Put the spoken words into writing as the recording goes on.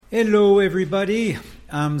Hello, everybody.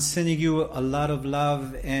 I'm sending you a lot of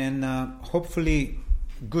love and hopefully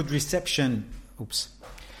good reception.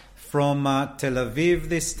 From Tel Aviv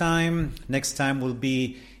this time. Next time we'll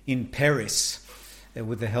be in Paris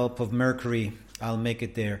with the help of Mercury. I'll make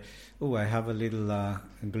it there. Oh, I have a little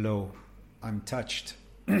glow. I'm touched.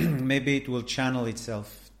 Maybe it will channel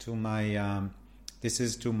itself to my. This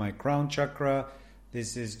is to my crown chakra.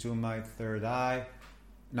 This is to my third eye.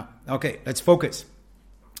 No. Okay, let's focus.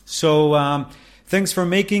 So thanks for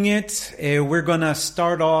making it. We're going to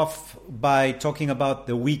start off by talking about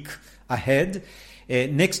the week ahead.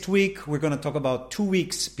 Next week, we're going to talk about 2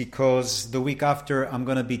 weeks because the week after, I'm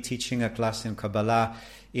going to be teaching a class in Kabbalah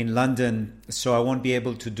in London. So I won't be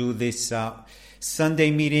able to do this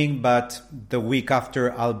Sunday meeting, but the week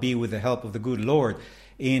after, I'll be, with the help of the good Lord,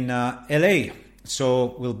 in LA.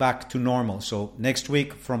 So we'll back to normal. So next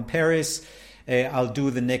week from Paris, I'll do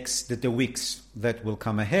the weeks that will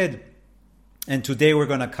come ahead. And today we're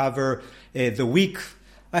going to cover the week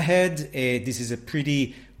ahead. This is a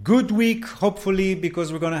pretty good week, hopefully,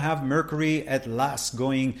 because we're going to have Mercury at last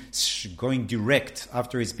going direct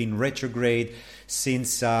after it's been retrograde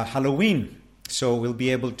since Halloween. So we'll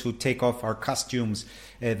be able to take off our costumes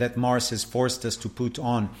that Mars has forced us to put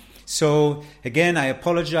on. So again, I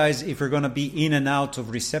apologize if we're going to be in and out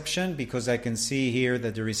of reception because I can see here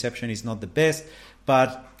that the reception is not the best,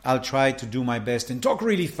 but I'll try to do my best and talk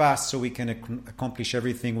really fast so we can accomplish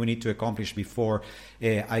everything we need to accomplish before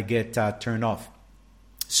I get turned off.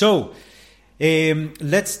 So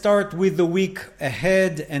let's start with the week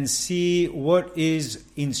ahead and see what is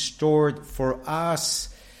in store for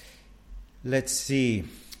us. Let's see.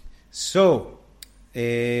 So,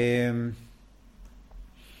 is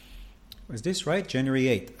this right? January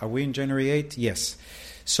 8th. Are we in January 8th? Yes.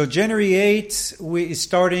 So January 8th, we is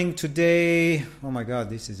starting today. Oh my God,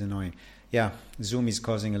 this is annoying. Yeah, Zoom is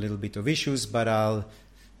causing a little bit of issues, but I'll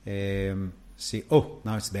see. Oh,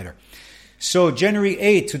 now it's better. So January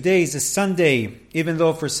 8th, today is a Sunday, even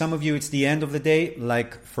though for some of you it's the end of the day,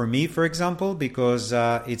 like for me, for example, because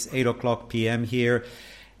it's 8 o'clock p.m. here.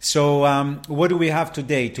 So what do we have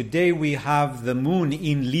today? Today we have the moon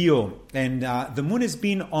in Leo, and the moon has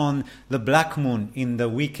been on the black moon in the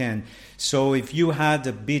weekend. So if you had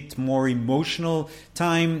a bit more emotional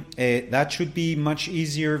time, that should be much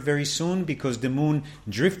easier very soon because the moon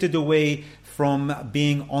drifted away from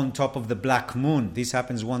being on top of the black moon. This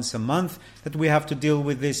happens once a month that we have to deal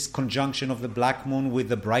with this conjunction of the black moon with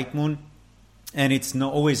the bright moon. And it's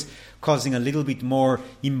not always causing a little bit more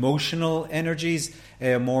emotional energies,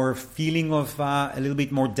 more feeling of a little bit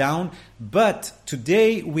more down. But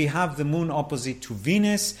today we have the moon opposite to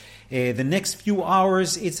Venus. The next few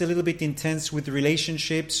hours, it's a little bit intense with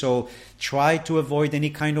relationships. So try to avoid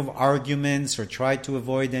any kind of arguments or try to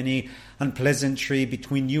avoid any unpleasantry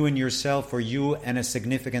between you and yourself or you and a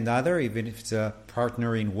significant other, even if it's a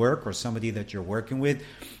partner in work or somebody that you're working with,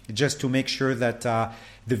 just to make sure that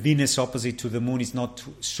the Venus opposite to the moon is not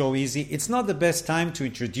so easy. It's not the best time to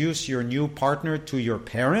introduce your new partner to your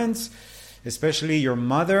parents, especially your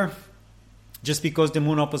mother, just because the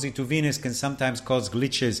moon opposite to Venus can sometimes cause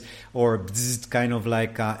glitches or bzzzt, kind of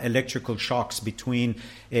like electrical shocks between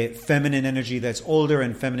feminine energy that's older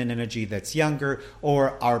and feminine energy that's younger,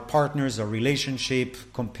 or our partners, our relationship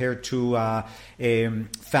compared to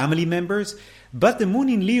family members. But the moon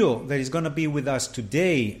in Leo that is going to be with us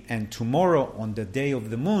today and tomorrow on the day of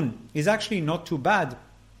the moon is actually not too bad.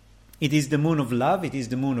 It is the moon of love. It is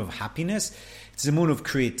the moon of happiness. It's the moon of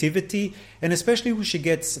creativity. And especially when she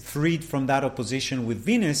gets freed from that opposition with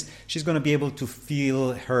Venus, she's going to be able to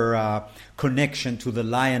feel her connection to the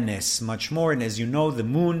lioness much more. And as you know, the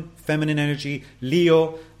moon, feminine energy,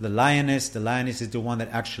 Leo, the lioness. The lioness is the one that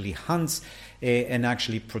actually hunts and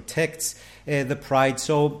actually protects the pride.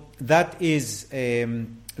 So that is a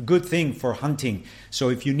good thing for hunting. So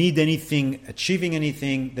if you need anything, achieving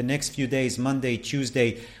anything, the next few days, Monday,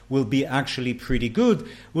 Tuesday, will be actually pretty good.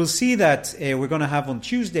 We'll see that we're going to have on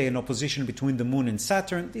Tuesday an opposition between the moon and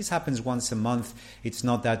Saturn. This happens once a month. It's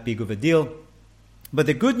not that big of a deal. But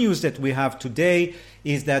the good news that we have today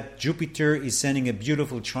is that Jupiter is sending a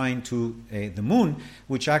beautiful trine to the moon,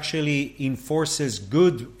 which actually enforces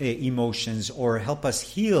good emotions or help us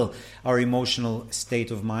heal our emotional state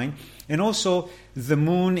of mind. And also, the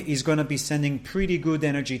moon is going to be sending pretty good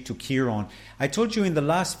energy to Chiron. I told you in the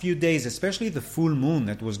last few days, especially the full moon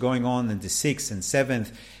that was going on the 6th and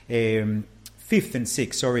 7th, 5th and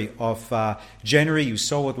 6th, of January, you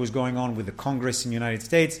saw what was going on with the Congress in the United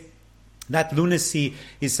States. That lunacy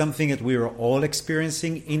is something that we are all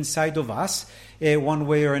experiencing inside of us, one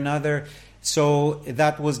way or another. So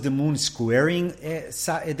that was the moon squaring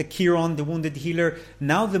the Chiron, the wounded healer.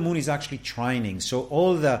 Now the moon is actually trining. So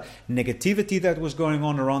all the negativity that was going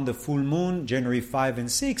on around the full moon, January 5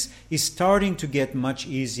 and 6, is starting to get much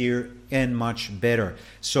easier and much better.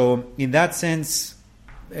 So in that sense,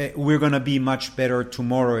 we're going to be much better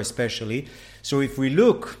tomorrow especially. So if we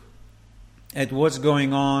look at what's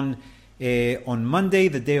going on Monday,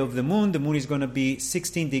 the day of the moon is going to be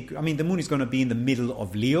 16 degrees. I mean, the moon is going to be in the middle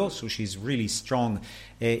of Leo, so she's really strong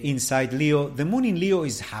inside Leo. The moon in Leo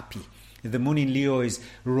is happy. The moon in Leo is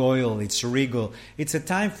royal, it's regal. It's a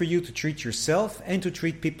time for you to treat yourself and to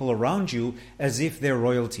treat people around you as if they're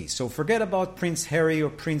royalty. So forget about Prince Harry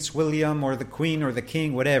or Prince William or the Queen or the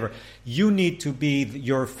King, whatever. You need to be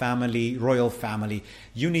your family, royal family.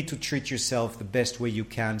 You need to treat yourself the best way you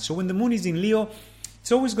can. So when the moon is in Leo,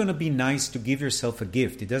 it's always going to be nice to give yourself a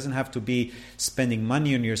gift. It doesn't have to be spending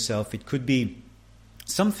money on yourself. It could be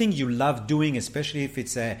something you love doing, especially if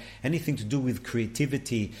it's anything to do with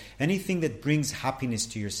creativity, anything that brings happiness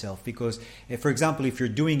to yourself. Because, for example, if you're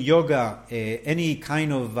doing yoga, any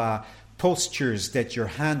kind of postures that your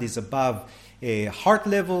hand is above heart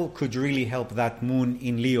level could really help that moon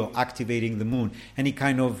in Leo, activating the moon. Any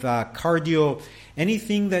kind of cardio,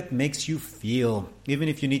 anything that makes you feel, even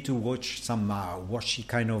if you need to watch some washy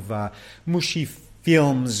kind of mushy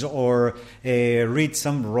films or read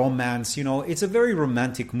some romance, it's a very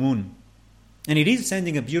romantic moon. And it is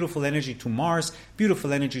sending a beautiful energy to Mars,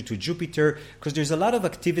 beautiful energy to Jupiter, because there's a lot of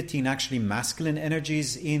activity in actually masculine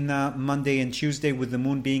energies in Monday and Tuesday, with the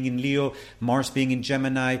moon being in Leo, Mars being in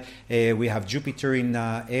Gemini. We have Jupiter in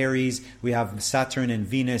Aries. We have Saturn and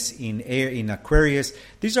Venus in Aquarius.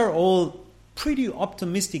 These are all pretty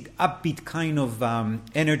optimistic, upbeat kind of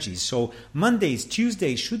energies. So Mondays,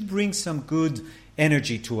 Tuesdays should bring some good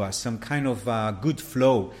energy to us, some kind of good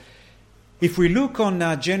flow. If we look on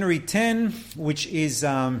January 10, which is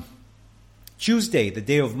Tuesday, the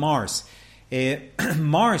day of Mars,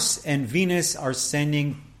 Mars and Venus are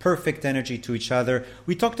sending perfect energy to each other.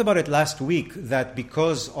 We talked about it last week, that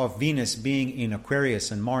because of Venus being in Aquarius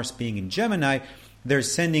and Mars being in Gemini, they're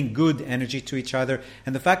sending good energy to each other.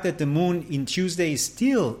 And the fact that the moon in Tuesday is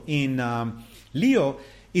still in Leo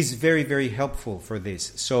is very, very helpful for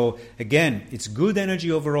this. So again, it's good energy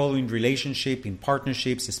overall in relationship, in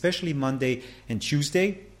partnerships, especially Monday and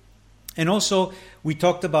Tuesday. And also, we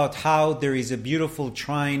talked about how there is a beautiful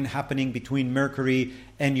trine happening between Mercury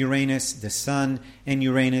and Uranus, the Sun and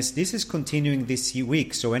Uranus. This is continuing this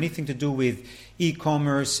week. So anything to do with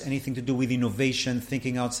e-commerce, anything to do with innovation,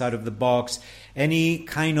 thinking outside of the box, any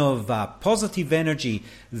kind of positive energy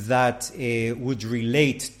that would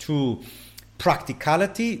relate to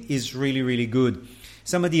practicality is really, really good.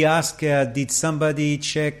 Somebody asked, did somebody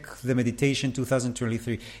check the meditation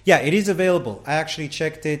 2023? Yeah, it is available. I actually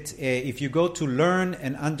checked it. If you go to Learn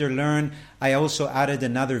and under Learn, I also added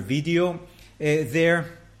another video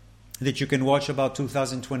there that you can watch about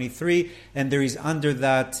 2023. And there is under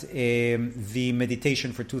that the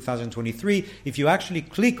meditation for 2023. If you actually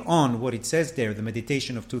click on what it says there, the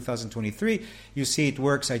meditation of 2023, you see it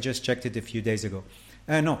works. I just checked it a few days ago.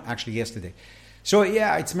 No, actually yesterday. So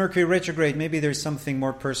yeah, it's Mercury retrograde. Maybe there's something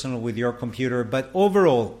more personal with your computer. But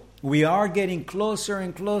overall, we are getting closer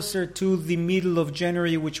and closer to the middle of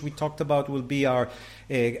January, which we talked about will be our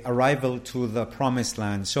arrival to the promised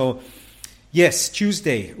land. So yes,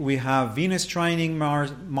 Tuesday, we have Venus trining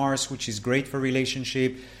Mars, which is great for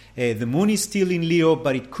relationship. The moon is still in Leo,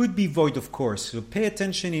 but it could be void, of course. So pay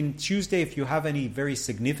attention in Tuesday if you have any very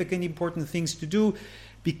significant, important things to do.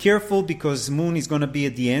 Be careful, because moon is going to be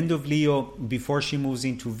at the end of Leo before she moves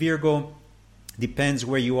into Virgo. Depends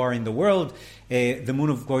where you are in the world. The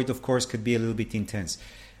moon of void, of course, could be a little bit intense.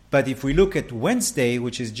 But if we look at Wednesday,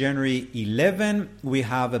 which is January 11, we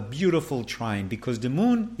have a beautiful trine, because the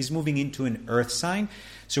moon is moving into an earth sign.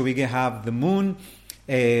 So we have the moon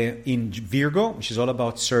in Virgo, which is all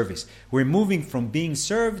about service. We're moving from being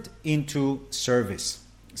served into service.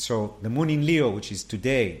 So the moon in Leo, which is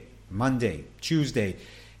today, Monday, Tuesday,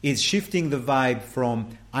 is shifting the vibe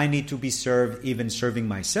from I need to be served, even serving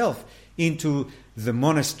myself, into the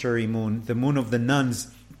monastery moon, the moon of the nuns,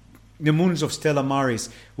 the moons of Stella Maris,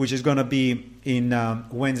 which is going to be in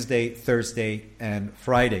Wednesday, Thursday, and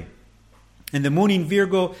Friday. And the moon in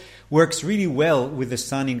Virgo works really well with the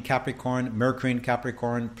sun in Capricorn, Mercury in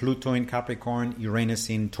Capricorn, Pluto in Capricorn, Uranus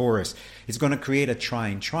in Taurus. It's going to create a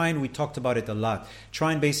trine. Trine, we talked about it a lot.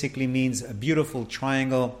 Trine basically means a beautiful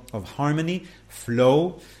triangle of harmony,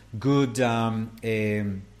 flow, good,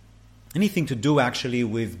 anything to do actually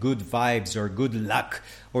with good vibes or good luck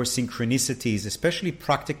or synchronicities, especially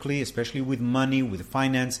practically, especially with money, with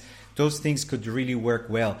finance. It those things could really work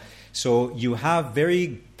well. So you have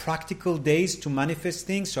very practical days to manifest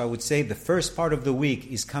things. So I would say the first part of the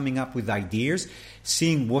week is coming up with ideas,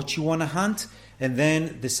 seeing what you want to hunt. And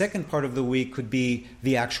then the second part of the week could be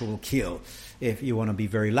the actual kill, if you want to be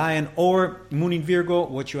very lion. Or Moon in Virgo,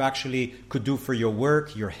 what you actually could do for your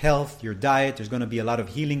work, your health, your diet. There's going to be a lot of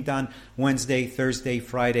healing done Wednesday, Thursday,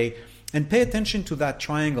 Friday. And pay attention to that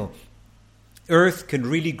triangle. Earth can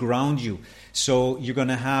really ground you. So you're going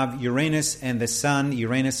to have Uranus and the Sun,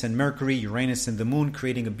 Uranus and Mercury, Uranus and the Moon,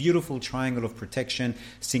 creating a beautiful triangle of protection,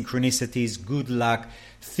 synchronicities, good luck.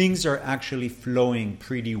 Things are actually flowing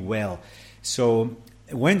pretty well. So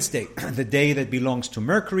Wednesday, the day that belongs to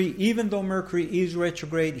Mercury, even though Mercury is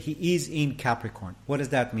retrograde, he is in Capricorn. What does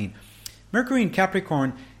that mean? Mercury in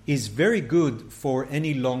Capricorn is very good for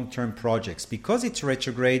any long-term projects. Because it's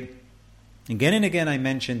retrograde, again and again I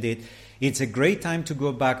mentioned it, it's a great time to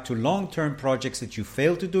go back to long-term projects that you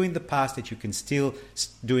failed to do in the past that you can still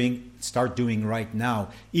start doing right now,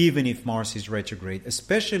 even if Mars is retrograde.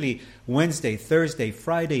 Especially Wednesday, Thursday,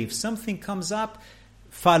 Friday. If something comes up,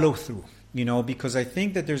 follow through. Because I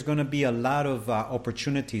think that there's going to be a lot of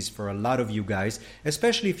opportunities for a lot of you guys,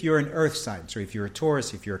 especially if you're an Earth sign. So if you're a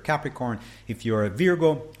Taurus, if you're a Capricorn, if you're a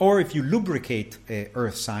Virgo, or if you lubricate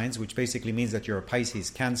Earth signs, which basically means that you're a Pisces,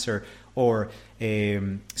 Cancer, or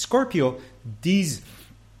Scorpio, these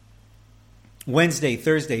Wednesday,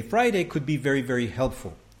 Thursday, Friday could be very, very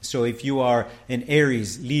helpful. So if you are an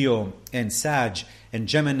Aries, Leo, and Sag, and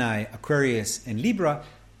Gemini, Aquarius, and Libra,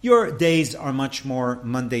 your days are much more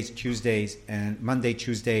Monday, Tuesday, and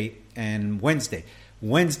Wednesday.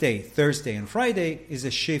 Wednesday, Thursday, and Friday is a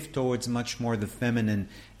shift towards much more the feminine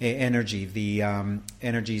energy, the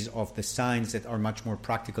energies of the signs that are much more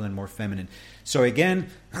practical and more feminine. So again,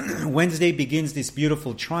 Wednesday begins this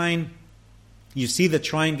beautiful trine. You see the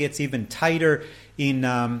trine gets even tighter in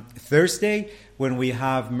Thursday when we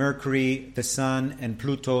have Mercury, the Sun, and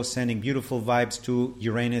Pluto sending beautiful vibes to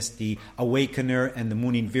Uranus, the awakener, and the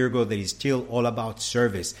Moon in Virgo that is still all about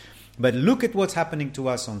service. But look at what's happening to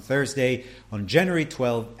us on Thursday, on January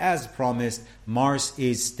 12th. As promised, Mars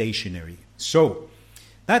is stationary. So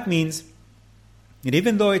that means that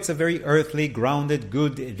even though it's a very earthly, grounded,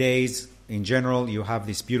 good days, in general, you have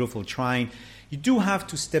this beautiful trine, you do have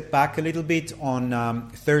to step back a little bit on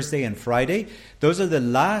Thursday and Friday. Those are the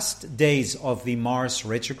last days of the Mars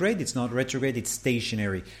retrograde. It's not retrograde, it's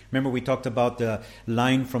stationary. Remember we talked about the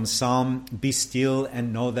line from Psalm, be still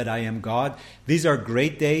and know that I am God. These are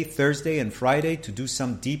great days, Thursday and Friday, to do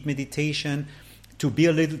some deep meditation, to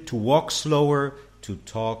walk slower, to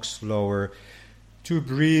talk slower, to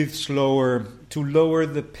breathe slower, to lower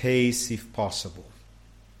the pace if possible.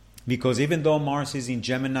 Because even though Mars is in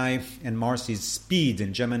Gemini and Mars is speed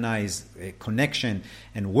and Gemini is connection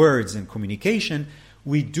and words and communication,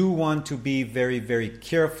 we do want to be very, very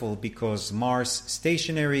careful because Mars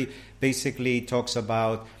stationary basically talks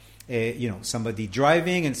about somebody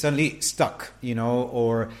driving and suddenly stuck,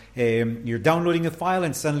 or you're downloading a file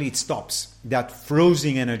and suddenly it stops. That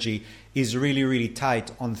frozen energy is really, really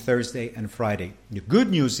tight on Thursday and Friday. The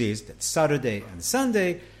good news is that Saturday and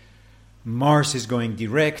Sunday, Mars is going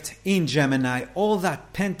direct in Gemini. All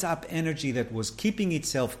that pent-up energy that was keeping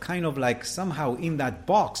itself kind of like somehow in that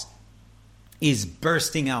box is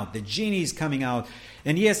bursting out. The genie is coming out.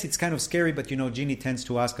 And yes, it's kind of scary, but genie tends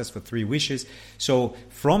to ask us for 3 wishes. So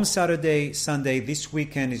from Saturday, Sunday, this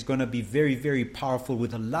weekend is going to be very, very powerful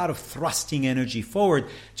with a lot of thrusting energy forward.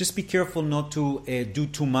 Just be careful not to do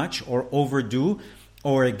too much or overdo.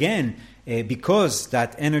 Or again, because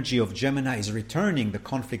that energy of Gemini is returning, the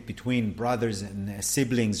conflict between brothers and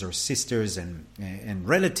siblings or sisters and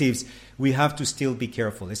relatives, we have to still be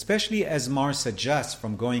careful, especially as Mars adjusts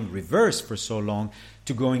from going reverse for so long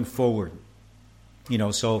to going forward.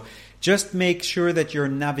 So just make sure that you're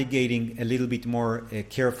navigating a little bit more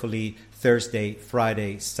carefully Thursday,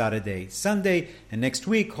 Friday, Saturday, Sunday, and next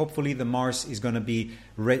week, hopefully the Mars is going to be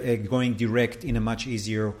going direct in a much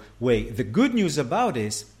easier way. The good news about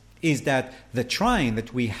this is that the trine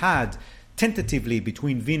that we had tentatively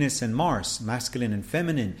between Venus and Mars, masculine and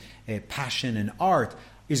feminine, passion and art,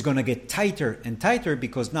 is going to get tighter and tighter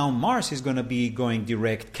because now Mars is going to be going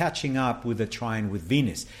direct, catching up with the trine with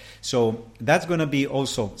Venus. So that's going to be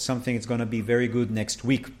also something that's going to be very good next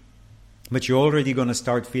week. But you're already going to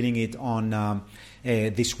start feeling it on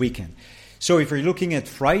this weekend. So if you're looking at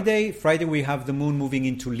Friday we have the moon moving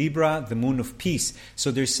into Libra, the moon of peace. So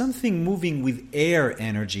there's something moving with air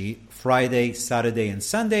energy. Friday, Saturday, and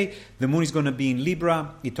Sunday. The moon is going to be in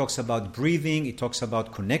Libra. It talks about breathing. It talks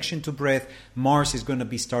about connection to breath. Mars is going to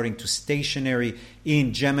be starting to stationary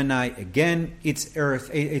in Gemini again. It's earth.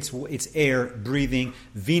 It's air, breathing.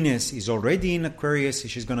 Venus is already in Aquarius.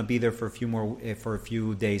 She's going to be there for a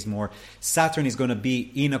few days more. Saturn is going to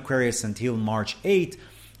be in Aquarius until March 8th.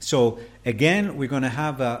 So again, we're going to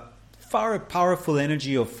have a powerful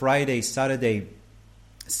energy of Friday, Saturday,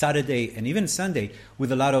 and even Sunday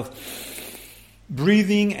with a lot of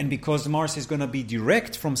breathing. And because Mars is going to be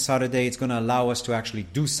direct from Saturday, it's going to allow us to actually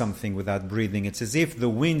do something without breathing. It's as if the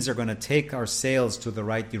winds are going to take our sails to the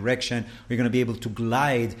right direction. We're going to be able to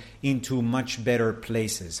glide into much better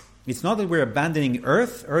places. It's not that we're abandoning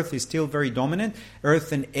Earth. Earth is still very dominant.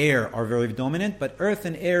 Earth and air are very dominant, but Earth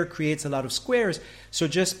and air creates a lot of squares. So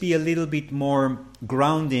just be a little bit more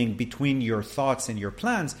grounding between your thoughts and your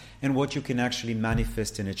plans and what you can actually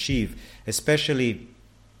manifest and achieve, especially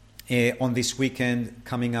on this weekend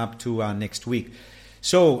coming up to next week.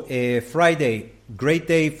 So Friday, great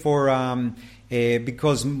day for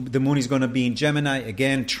because the moon is going to be in Gemini,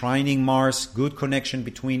 again, trining Mars, good connection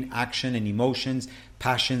between action and emotions,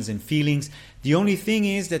 passions and feelings. The only thing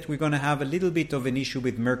is that we're going to have a little bit of an issue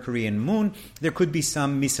with Mercury and Moon. There could be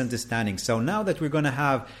some misunderstanding. So now that we're going to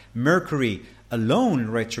have Mercury alone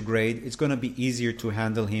retrograde, it's going to be easier to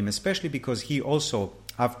handle him, especially because he also,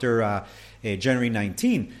 after January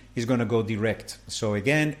 19, is going to go direct. So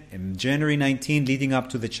again, January 19 leading up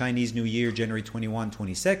to the Chinese New Year, January 21,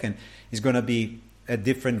 22nd, is going to be a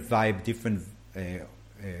different vibe,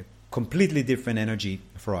 completely different energy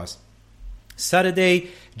for us.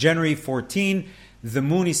 Saturday, January 14, the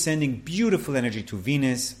moon is sending beautiful energy to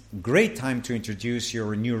Venus. Great time to introduce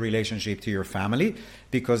your new relationship to your family,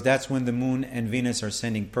 because that's when the moon and Venus are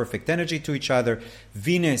sending perfect energy to each other.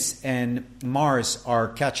 Venus and Mars are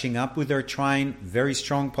catching up with their trine, very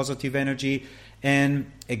strong positive energy.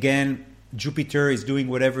 And again, Jupiter is doing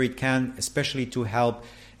whatever it can, especially to help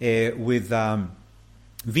with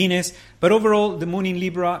Venus. But overall, the moon in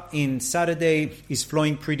Libra in Saturday is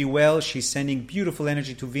flowing pretty well. She's sending beautiful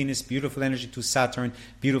energy to Venus, beautiful energy to Saturn,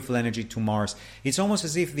 beautiful energy to Mars. It's almost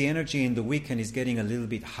as if the energy in the weekend is getting a little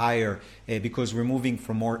bit higher because we're moving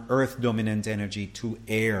from more earth-dominant energy to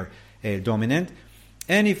air-dominant.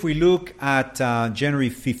 And if we look at January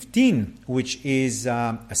 15, which is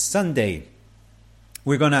a Sunday,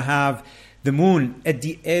 we're going to have the moon at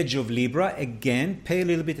the edge of Libra. Again, pay a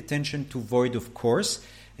little bit attention to void, of course,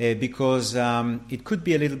 because it could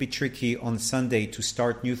be a little bit tricky on Sunday to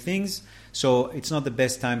start new things. So it's not the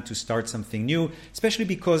best time to start something new, especially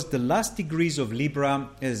because the last degrees of Libra,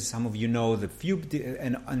 as some of you know, the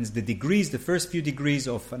first few degrees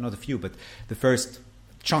of, not a few, but the first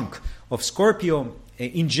chunk of Scorpio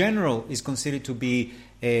in general is considered to be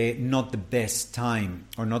not the best time,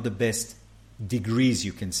 or not the best degrees,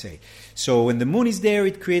 you can say. So when the moon is there,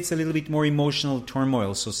 it creates a little bit more emotional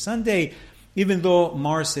turmoil. So Sunday, even though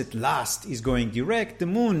Mars at last is going direct, the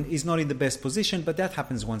moon is not in the best position, but that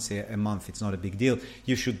happens once a month. It's not a big deal.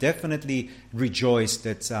 You should definitely rejoice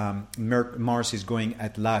that Mars is going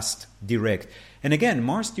at last direct. And again,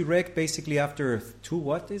 Mars direct basically after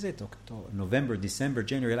November, December,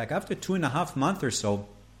 January, like after 2.5 months or so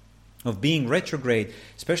of being retrograde,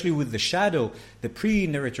 especially with the shadow, the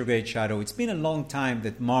pre-retrograde shadow. It's been a long time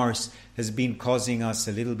that Mars has been causing us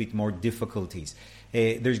a little bit more difficulties.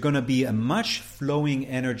 There's going to be a much flowing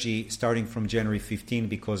energy starting from January 15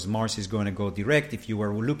 because Mars is going to go direct. If you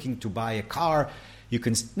are looking to buy a car, you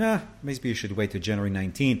can, maybe you should wait till January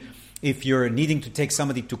 19. If you're needing to take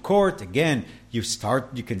somebody to court, again, you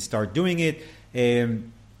can start doing it.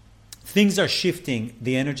 Things are shifting.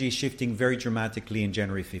 The energy is shifting very dramatically in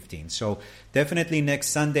January 15. So definitely next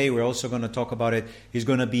Sunday, we're also going to talk about it, is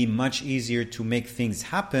going to be much easier to make things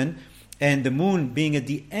happen. And the moon being at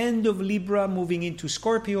the end of Libra, moving into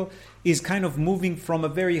Scorpio, is kind of moving from a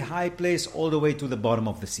very high place all the way to the bottom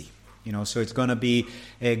of the sea. So it's going to be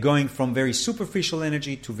going from very superficial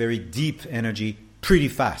energy to very deep energy pretty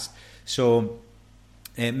fast. So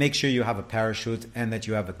make sure you have a parachute and that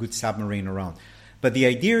you have a good submarine around. But the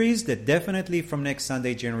idea is that definitely from next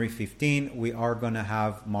Sunday, January 15, we are going to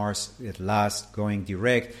have Mars at last going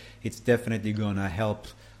direct. It's definitely going to help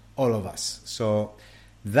all of us. So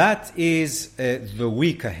that is the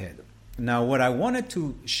week ahead. Now, what I wanted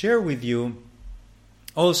to share with you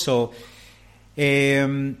also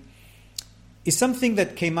is something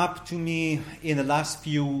that came up to me in the last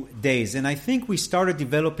few days. And I think we started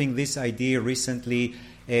developing this idea recently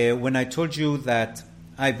when I told you that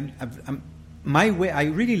my way, I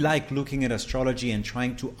really like looking at astrology and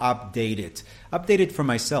trying to update it for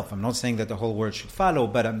myself. I'm not saying that the whole world should follow,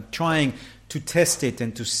 but I'm trying to test it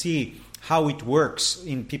and to see how it works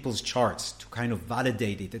in people's charts, to kind of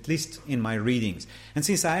validate it, at least in my readings. And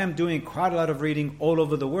since I am doing quite a lot of reading all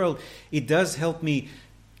over the world, it does help me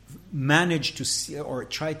manage to see, or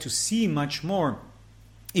try to see much more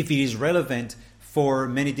if it is relevant for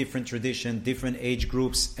many different traditions, different age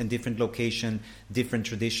groups, and different location, different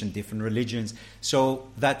tradition, different religions. So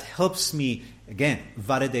that helps me, again,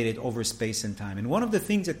 validate it over space and time. And one of the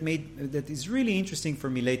things that is really interesting for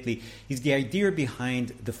me lately is the idea behind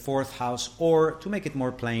the fourth house, or to make it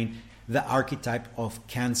more plain, the archetype of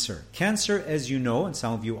Cancer. Cancer, as you know, and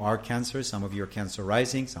some of you are Cancer, some of you are Cancer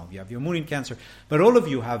rising, some of you have your moon in Cancer, but all of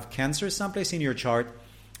you have Cancer someplace in your chart.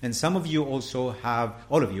 And some of you also have,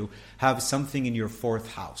 all of you, have something in your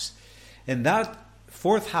fourth house. And that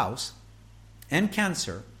fourth house and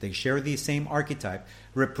Cancer, they share the same archetype,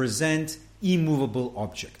 represent immovable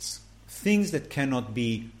objects, things that cannot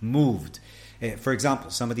be moved. For example,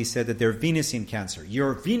 somebody said that their Venus in Cancer.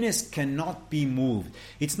 Your Venus cannot be moved.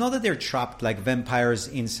 It's not that they're trapped like vampires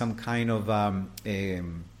in some kind of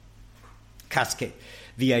cascade.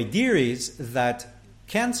 The idea is that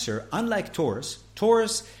Cancer, unlike Taurus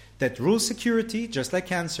that rules security, just like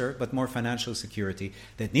Cancer, but more financial security,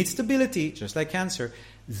 that needs stability, just like Cancer,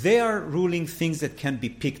 they are ruling things that can be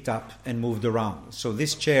picked up and moved around. So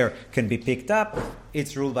this chair can be picked up,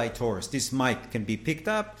 it's ruled by Taurus. This mic can be picked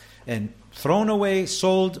up and thrown away,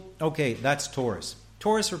 sold, okay, that's Taurus.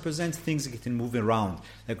 Taurus represents things that can move around,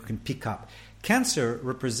 that we can pick up. Cancer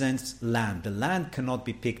represents land. The land cannot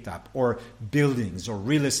be picked up, or buildings or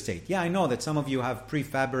real estate. Yeah, I know that some of you have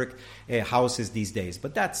prefabric houses these days,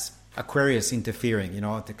 but that's Aquarius interfering,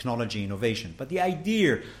 technology, innovation. But the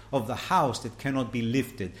idea of the house that cannot be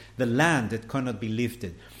lifted, the land that cannot be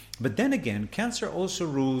lifted. But then again, Cancer also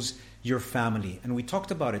rules your family. And we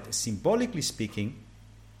talked about it. Symbolically speaking,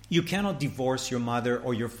 you cannot divorce your mother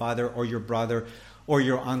or your father or your brother or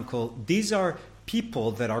your uncle. These are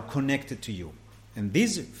people that are connected to you. And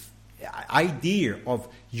this idea of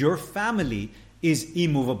your family is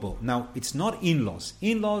immovable. Now, it's not in-laws.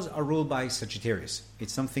 In-laws are ruled by Sagittarius.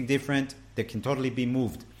 It's something different. They can totally be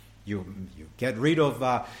moved. You get rid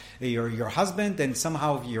of your husband, and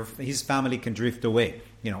somehow his family can drift away.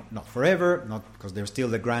 Not forever, not because they're still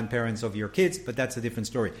the grandparents of your kids, but that's a different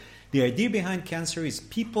story. The idea behind Cancer is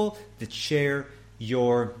people that share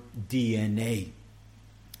your DNA.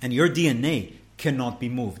 And your DNA cannot be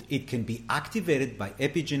moved. It can be activated by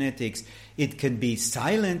epigenetics. It can be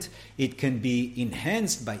silent. It can be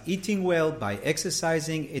enhanced by eating well, by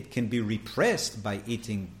exercising. It can be repressed by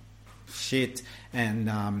eating shit and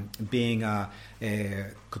being a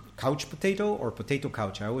couch potato or potato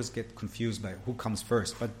couch. I always get confused by who comes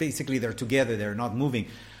first. But basically they're together. They're not moving.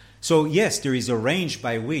 So yes, there is a range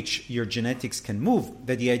by which your genetics can move.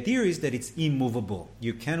 But the idea is that it's immovable.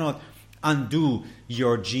 You cannot undo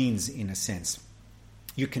your genes in a sense.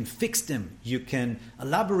 You can fix them, you can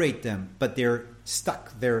elaborate them, but they're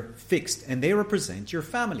stuck, they're fixed, and they represent your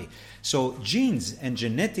family. So genes and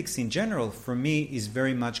genetics in general, for me, is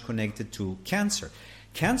very much connected to Cancer.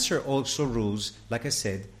 Cancer also rules, like I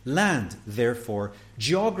said, land, therefore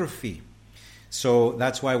geography. So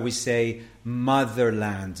that's why we say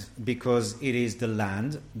motherland, because it is the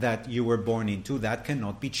land that you were born into. That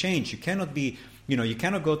cannot be changed. You cannot be you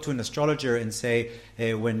cannot go to an astrologer and say,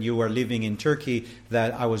 when you are living in Turkey,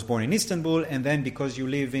 that I was born in Istanbul, and then because you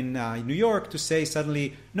live in New York, to say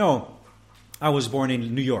suddenly, no, I was born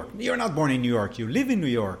in New York. You're not born in New York. You live in New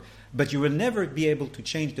York, but you will never be able to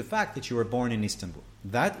change the fact that you were born in Istanbul.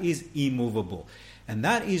 That is immovable. And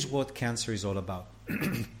that is what Cancer is all about.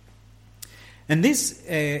 And this,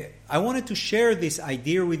 I wanted to share this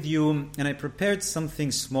idea with you, and I prepared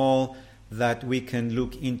something small that we can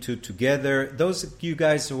look into together. Those of you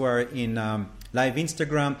guys who are in live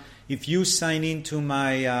Instagram, if you sign into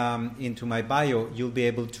my bio, you'll be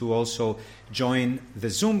able to also join the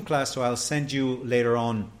Zoom class. So I'll send you later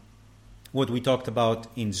on what we talked about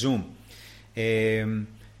in Zoom. Slideshow.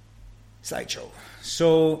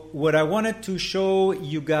 So what I wanted to show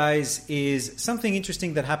you guys is something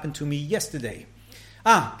interesting that happened to me yesterday.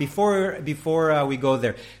 Before we go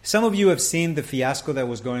there, some of you have seen the fiasco that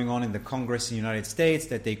was going on in the Congress in the United States,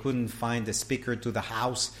 that they couldn't find a speaker to the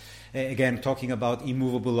House. Again, talking about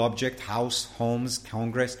immovable object, House, homes,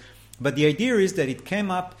 Congress. But the idea is that it came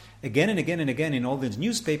up again and again and again in all the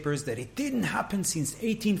newspapers that it didn't happen since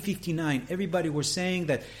 1859. Everybody was saying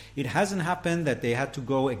that it hasn't happened, that they had to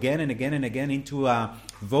go again and again and again into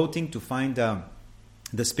voting to find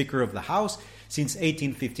the Speaker of the House. since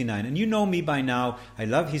 1859. And you know me by now, I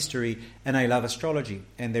love history and I love astrology,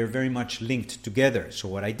 and they're very much linked together. So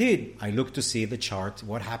what I did, I looked to see the chart,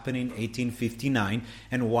 what happened in 1859,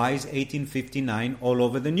 and why is 1859 all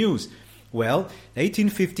over the news? Well,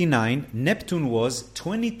 1859, Neptune was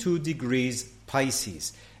 22 degrees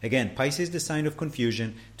Pisces. Again, Pisces, the sign of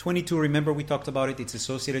confusion. 22, remember we talked about it, it's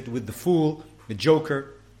associated with the Fool, the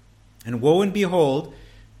Joker. And woe and behold,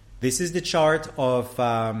 this is the chart of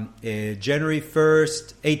January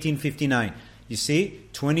 1st, 1859. You see,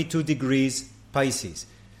 22 degrees Pisces.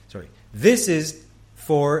 Sorry. This is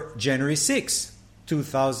for January 6th,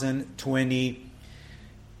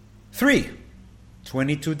 2023.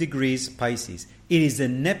 22 degrees Pisces. It is a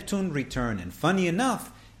Neptune return. And funny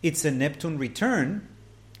enough, it's a Neptune return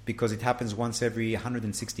because it happens once every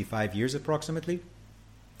 165 years approximately.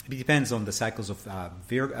 It depends on the cycles of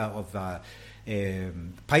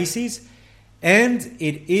Pisces. And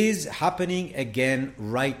it is happening again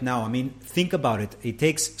right now. I mean, think about it. It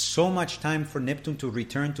takes so much time for Neptune to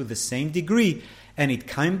return to the same degree, and it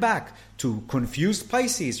came back to confused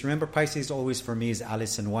Pisces. Remember, Pisces always for me is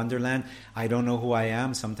Alice in Wonderland. I don't know who I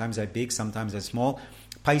am. Sometimes I'm big, sometimes I'm small.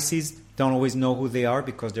 Pisces don't always know who they are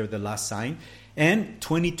because they're the last sign. And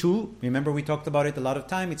 22, remember we talked about it a lot of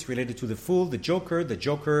time. It's related to the Fool, the Joker. The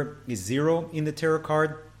Joker is 0 in the tarot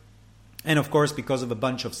card. And of course, because of a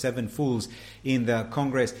bunch of 7 fools in the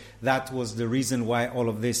Congress, that was the reason why all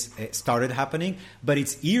of this started happening. But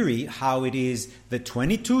it's eerie how it is the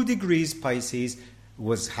 22 degrees Pisces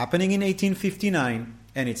was happening in 1859,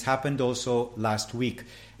 and it's happened also last week.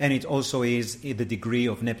 And it also is the degree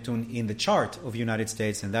of Neptune in the chart of United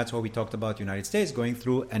States, and that's why we talked about United States going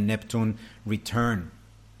through a Neptune return.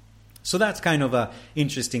 So that's kind of an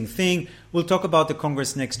interesting thing. We'll talk about the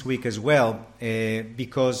Congress next week as well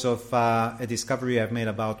because of a discovery I've made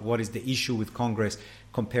about what is the issue with Congress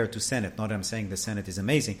compared to Senate. Not that I'm saying the Senate is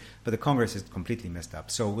amazing, but the Congress is completely messed up.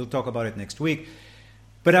 So we'll talk about it next week.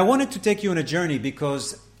 But I wanted to take you on a journey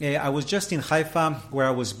because I was just in Haifa where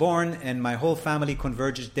I was born, and my whole family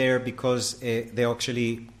converged there because they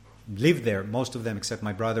actually live there, most of them except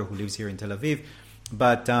my brother who lives here in Tel Aviv.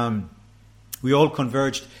 But we all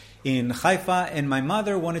converged in Haifa, and my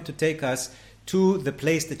mother wanted to take us to the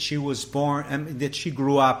place that she was born and that she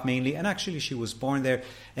grew up mainly. And actually she was born there,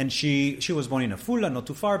 and she was born in Afula, not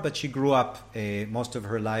too far, but she grew up most of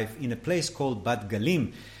her life in a place called Bat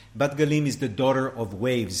Galim. Bat Galim is the daughter of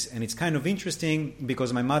waves, and it's kind of interesting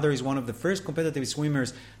because my mother is one of the first competitive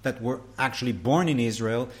swimmers that were actually born in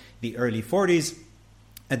Israel, the early 40s.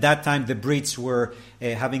 At that time, the Brits were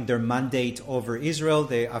having their mandate over Israel.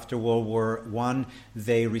 After World War I,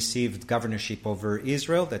 they received governorship over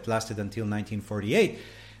Israel that lasted until 1948.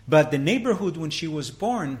 But the neighborhood when she was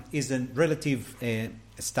born is a relative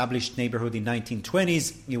established neighborhood in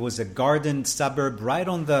 1920s. It was a garden suburb right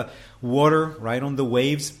on the water, right on the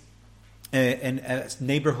waves. And a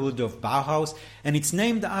neighborhood of Bauhaus, and it's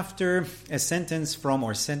named after a sentence from,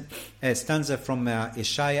 or a stanza from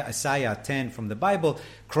Isaiah 10 from the Bible,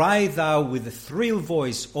 "Cry thou with a thrill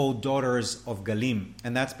voice, O daughters of Galim."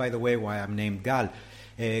 And that's, by the way, why I'm named Gal.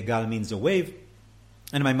 Gal means a wave.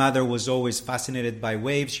 And my mother was always fascinated by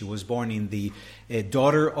waves. She was born in the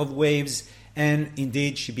daughter of waves, and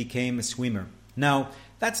indeed she became a swimmer. Now,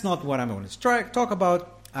 that's not what I'm going to talk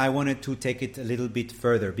about. I wanted to take it a little bit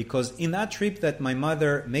further because in that trip that my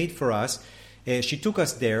mother made for us, she took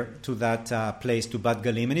us there to that place, to Bat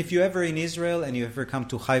Galim. And if you're ever in Israel and you ever come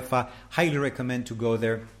to Haifa, highly recommend to go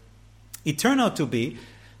there. It turned out to be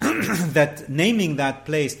that naming that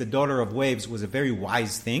place the Daughter of Waves was a very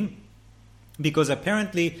wise thing because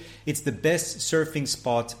apparently it's the best surfing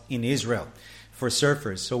spot in Israel for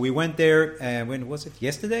surfers. So we went there, when was it?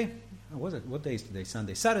 Yesterday? What day is today?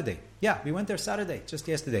 Sunday? Saturday. Yeah, we went there Saturday, just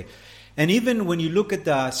yesterday. And even when you look at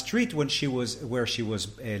the street where she was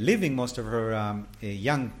living most of her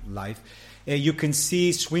young life, you can see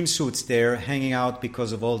swimsuits there hanging out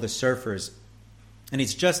because of all the surfers. And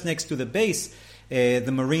it's just next to the base,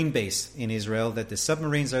 the Marine base in Israel, that the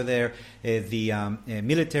submarines are there, the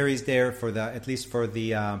military is there at least for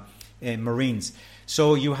the Marines.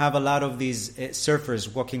 So you have a lot of these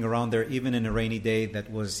surfers walking around there, even in a rainy day that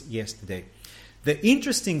was yesterday. The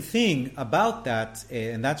interesting thing about that,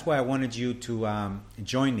 and that's why I wanted you to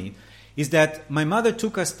join me, is that my mother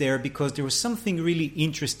took us there because there was something really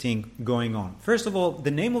interesting going on. First of all,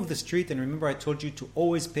 the name of the street, and remember I told you to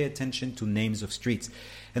always pay attention to names of streets.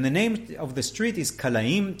 And the name of the street is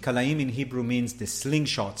Kalaim. Kalaim in Hebrew means the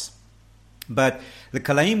slingshots. But the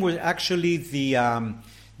Kalaim were actually the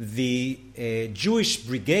the Jewish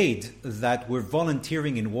brigade that were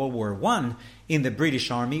volunteering in World War I in the British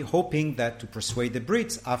Army, hoping that to persuade the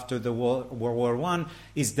Brits after the World War I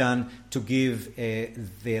is done to give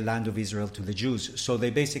the land of Israel to the Jews. So they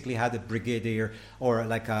basically had a brigadier or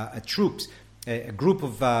like a troops, a group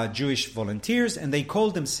of Jewish volunteers, and they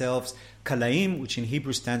called themselves Kalaim, which in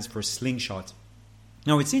Hebrew stands for slingshot.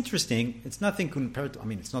 Now, it's interesting. It's nothing compared to,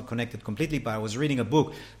 it's not connected completely, but I was reading a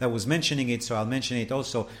book that was mentioning it, so I'll mention it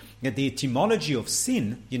also. That the etymology of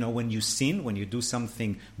sin, when you sin, when you do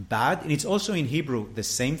something bad, and it's also in Hebrew the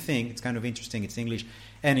same thing. It's kind of interesting. It's English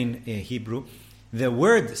and in Hebrew. The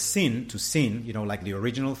word sin, to sin, like the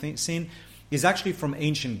original thing, sin, is actually from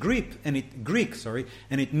ancient Greek, and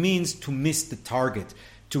it means to miss the target,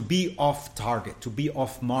 to be off target, to be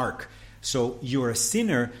off mark. So you're a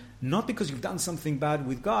sinner, not because you've done something bad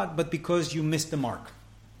with God, but because you missed the mark.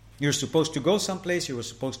 You're supposed to go someplace, you were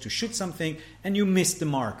supposed to shoot something, and you missed the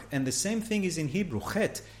mark. And the same thing is in Hebrew.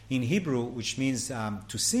 Chet, in Hebrew, which means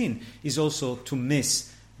to sin, is also to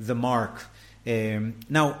miss the mark.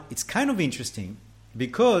 Now, it's kind of interesting,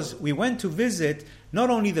 because we went to visit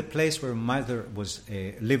not only the place where mother was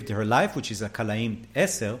lived her life, which is a Kalaim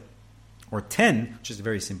Esel, or 10, which is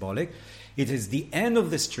very symbolic. It is the end of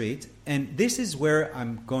the street, and this is where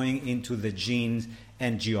I'm going into the genes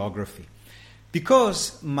and geography.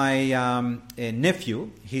 Because my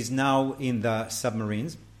nephew, he's now in the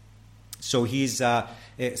submarines, so he's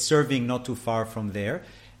serving not too far from there,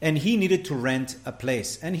 and he needed to rent a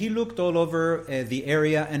place. And he looked all over the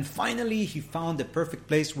area, and finally he found a perfect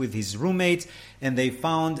place with his roommates, and they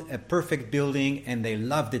found a perfect building, and they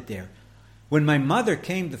loved it there. When my mother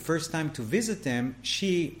came the first time to visit them,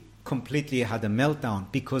 she completely had a meltdown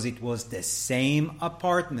because it was the same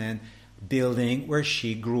apartment building where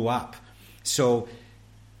she grew up. So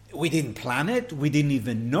we didn't plan it. We didn't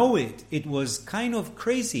even know it. It was kind of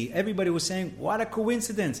crazy. Everybody was saying, what a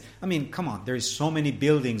coincidence. Come on. There's so many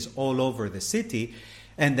buildings all over the city,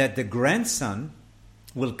 and that the grandson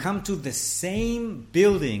will come to the same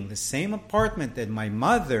building, the same apartment that my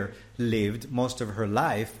mother lived most of her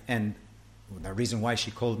life, and the reason why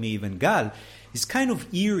she called me even Gal, is kind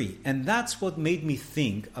of eerie. And that's what made me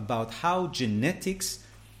think about how genetics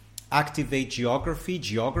activate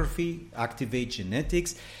geography activate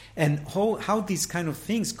genetics, and how these kind of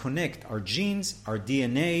things connect our genes, our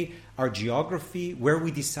DNA, our geography, where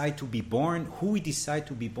we decide to be born, who we decide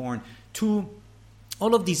to be born to.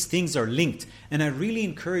 All of these things are linked, and I really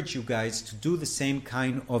encourage you guys to do the same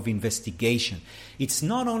kind of investigation. It's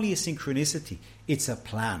not only a synchronicity, it's a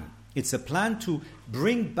plan. It's a plan to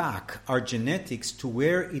bring back our genetics to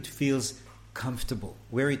where it feels comfortable,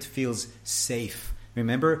 where it feels safe.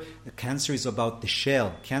 Remember, cancer is about the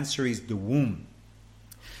shell. Cancer is the womb.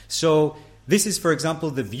 So this is, for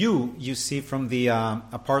example, the view you see from the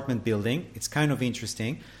apartment building. It's kind of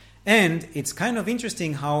interesting. And it's kind of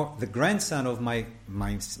interesting how the grandson of my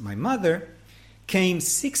mother came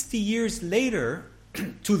 60 years later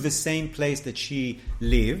to the same place that she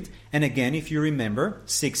lived. And again, if you remember,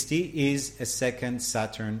 60 is a second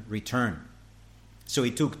Saturn return. So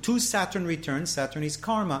it took 2 Saturn returns, Saturn is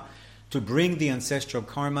karma, to bring the ancestral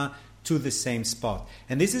karma to the same spot.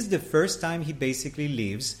 And this is the first time he basically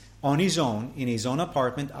lives on his own, in his own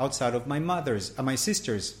apartment outside of my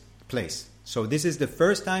sister's place. So this is the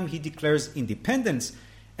first time he declares independence,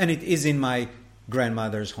 and it is in my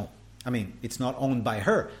grandmother's home. It's not owned by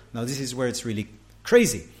her. Now this is where it's really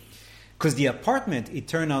crazy, because the apartment it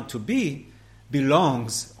turned out to be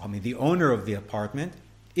belongs, the owner of the apartment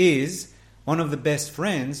is one of the best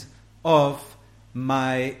friends of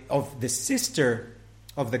the sister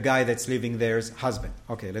of the guy that's living there's husband.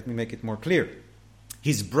 Okay, let me make it more clear.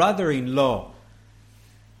 His brother-in-law,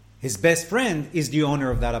 his best friend, is the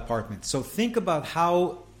owner of that apartment. So think about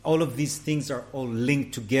how all of these things are all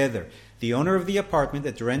linked together. The owner of the apartment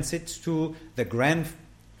that rents it to the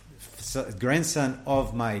grandson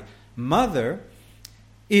of my mother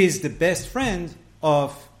is the best friend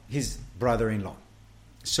of his brother-in-law.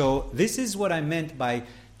 So this is what I meant by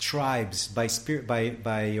tribes, by spirit,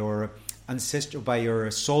 by your ancestor, by your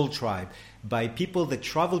soul tribe, by people that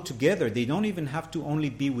travel together. They don't even have to only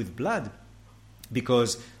be with blood,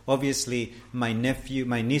 because obviously my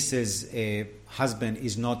niece's husband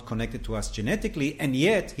is not connected to us genetically, and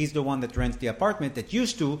yet he's the one that rents the apartment that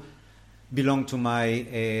used to belong to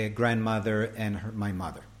my grandmother and my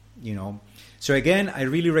mother. So again, I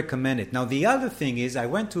really recommend it. Now the other thing is, I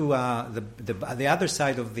went to the other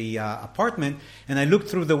side of the apartment, and I looked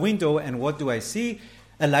through the window, and what do I see?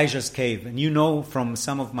 Elijah's Cave. And from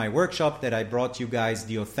some of my workshop that I brought you guys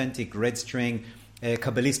the authentic red string a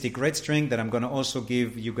Kabbalistic red string that I'm going to also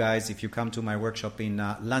give you guys if you come to my workshop in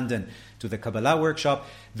London, to the Kabbalah workshop.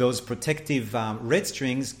 Those protective red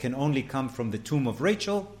strings can only come from the tomb of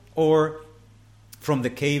Rachel or from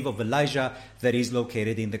the cave of Elijah that is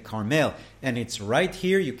located in the Carmel. And it's right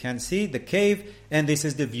here, you can see the cave, and this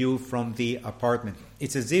is the view from the apartment.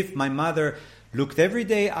 It's as if my mother looked every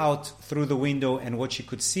day out through the window, and what she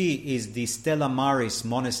could see is the Stella Maris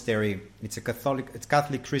monastery. It's a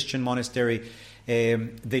Catholic Christian monastery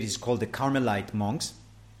that is called the Carmelite monks.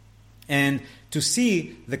 And to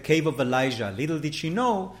see the cave of Elijah, little did she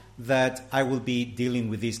know that I will be dealing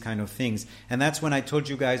with these kind of things. And that's when I told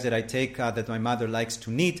you guys that I take, that my mother likes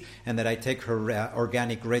to knit, and that I take her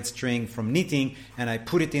organic red string from knitting, and I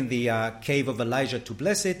put it in the cave of Elijah to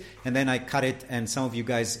bless it, and then I cut it, and some of you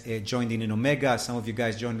guys joined in Omega, some of you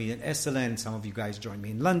guys joined me in Esselen, some of you guys joined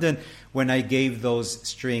me in London, when I gave those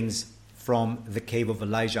strings from the cave of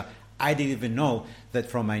Elijah. I didn't even know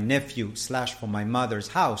that from my nephew / from my mother's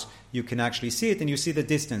house, you can actually see it, and you see the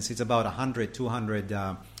distance. It's about 100,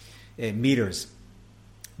 200 meters.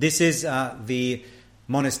 This is the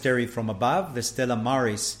monastery from above, the Stella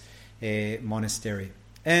Maris monastery.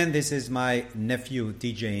 And this is my nephew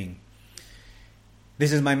DJing.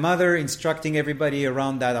 This is my mother instructing everybody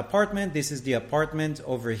around that apartment. This is the apartment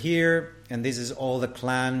over here, and this is all the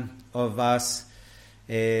clan of us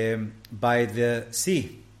by the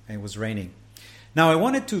sea. And it was raining. Now I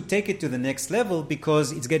wanted to take it to the next level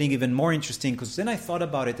because it's getting even more interesting, because then I thought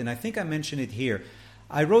about it, and I think I mentioned it here.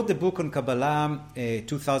 I wrote the book on Kabbalah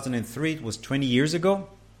 2003. It was 20 years ago.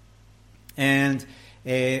 And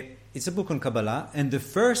it's a book on Kabbalah. And the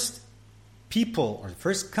first people or the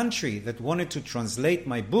first country that wanted to translate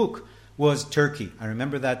my book was Turkey. I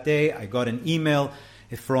remember that day I got an email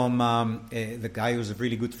from the guy who's a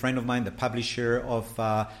really good friend of mine, the publisher of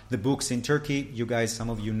the books in Turkey. You guys, some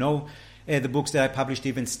of you know the books that I published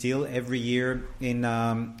even still every year in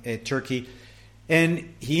Turkey.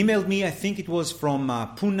 And he emailed me, I think it was from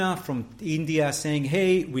Pune, from India, saying,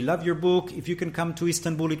 hey, we love your book. If you can come to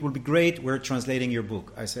Istanbul, it will be great. We're translating your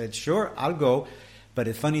book. I said, sure, I'll go. But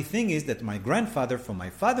the funny thing is that my grandfather from my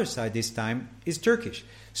father's side this time is Turkish.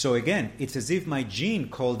 So again, it's as if my gene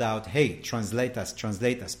called out, hey, translate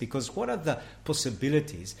us. Because what are the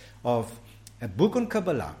possibilities of a book on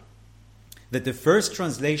Kabbalah that the first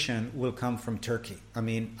translation will come from Turkey? I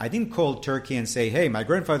mean, I didn't call Turkey and say, hey, my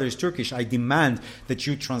grandfather is Turkish, I demand that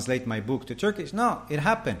you translate my book to Turkish. No, it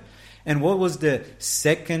happened. And what was the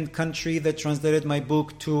second country that translated my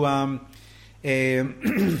book to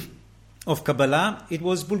of Kabbalah? It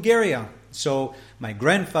was Bulgaria. So my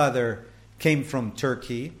grandfather came from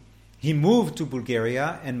Turkey, he moved to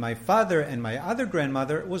Bulgaria, and my father and my other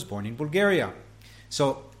grandmother was born in Bulgaria.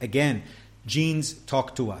 So again, genes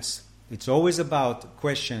talk to us. It's always about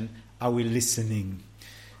question, are we listening?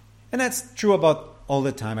 And that's true about all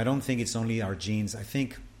the time. I don't think it's only our genes. I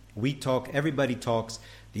think we talk, everybody talks,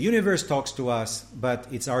 the universe talks to us, but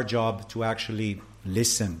it's our job to actually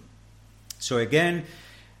listen. So again,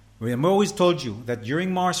 we have always told you that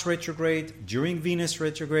during Mars retrograde, during Venus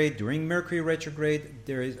retrograde, during Mercury retrograde,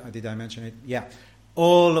 there is, did I mention it? Yeah.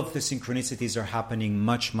 All of the synchronicities are happening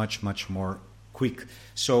much, much, much more quick.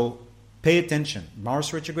 So pay attention.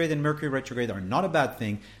 Mars retrograde and Mercury retrograde are not a bad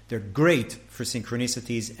thing. They're great for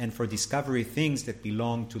synchronicities and for discovery things that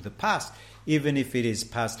belong to the past, even if it is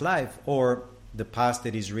past life or the past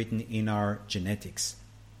that is written in our genetics.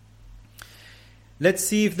 Let's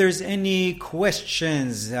see if there's any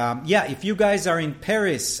questions. If you guys are in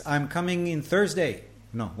Paris, I'm coming in Wednesday.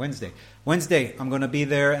 Wednesday, I'm going to be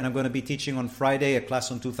there, and I'm going to be teaching on Friday a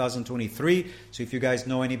class on 2023. So if you guys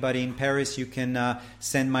know anybody in Paris, you can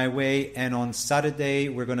send my way. And on Saturday,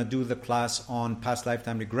 we're going to do the class on past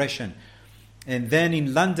lifetime regression. And then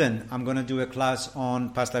in London, I'm going to do a class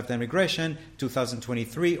on past lifetime regression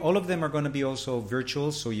 2023. All of them are going to be also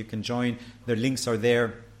virtual, so you can join. The links are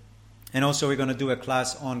there. And also we're going to do a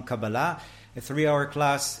class on Kabbalah, a 3-hour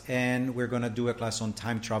class, and we're going to do a class on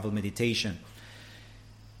time travel meditation.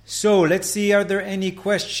 So let's see, are there any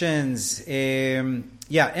questions?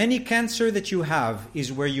 Any cancer that you have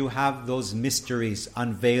is where you have those mysteries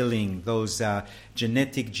unveiling, those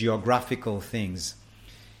genetic, geographical things.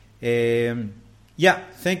 Thank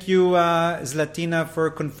you, Zlatina, for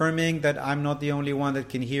confirming that I'm not the only one that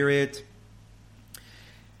can hear it.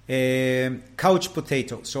 Couch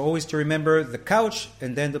potato. So always to remember the couch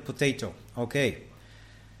and then the potato. Okay.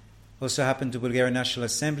 Also happened to Bulgarian National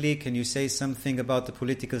Assembly. Can you say something about the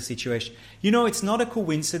political situation? You know, it's not a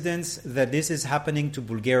coincidence that this is happening to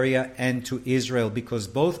Bulgaria and to Israel, because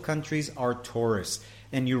both countries are Taurus.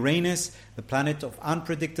 and Uranus, the planet of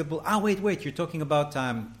unpredictable. Wait, you're talking about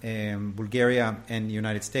Bulgaria and the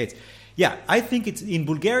United States. Yeah, I think it's in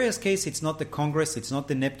Bulgaria's case, it's not the Congress, it's not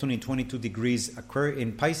the Neptune in 22 degrees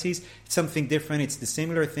in Pisces. It's something different. It's the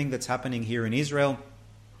similar thing that's happening here in Israel,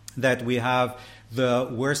 that we have the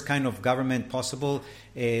worst kind of government possible.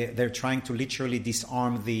 They're trying to literally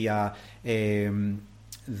disarm the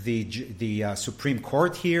Supreme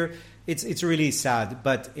Court here. It's really sad,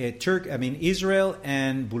 but Israel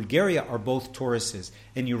and Bulgaria are both Tauruses,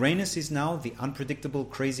 and Uranus is now the unpredictable,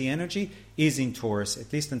 crazy energy is in Taurus,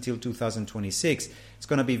 at least until 2026. It's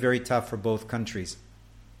going to be very tough for both countries.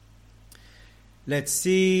 Let's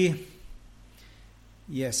see.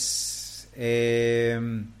 Yes,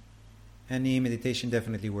 any meditation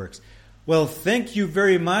definitely works. Well, thank you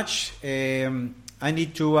very much. I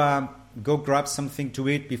need to go grab something to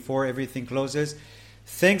eat before everything closes.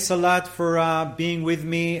 Thanks a lot for being with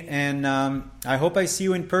me, and I hope I see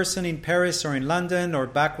you in person in Paris or in London or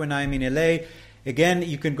back when I'm in LA. Again,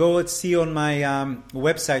 you can go and see on my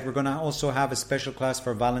website. We're going to also have a special class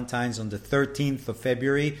for Valentine's on the 13th of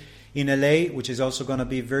February in LA, which is also going to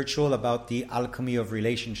be virtual, about the alchemy of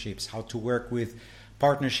relationships, how to work with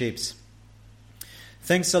partnerships.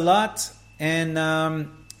 Thanks a lot, and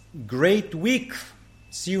great week.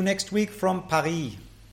 See you next week from Paris.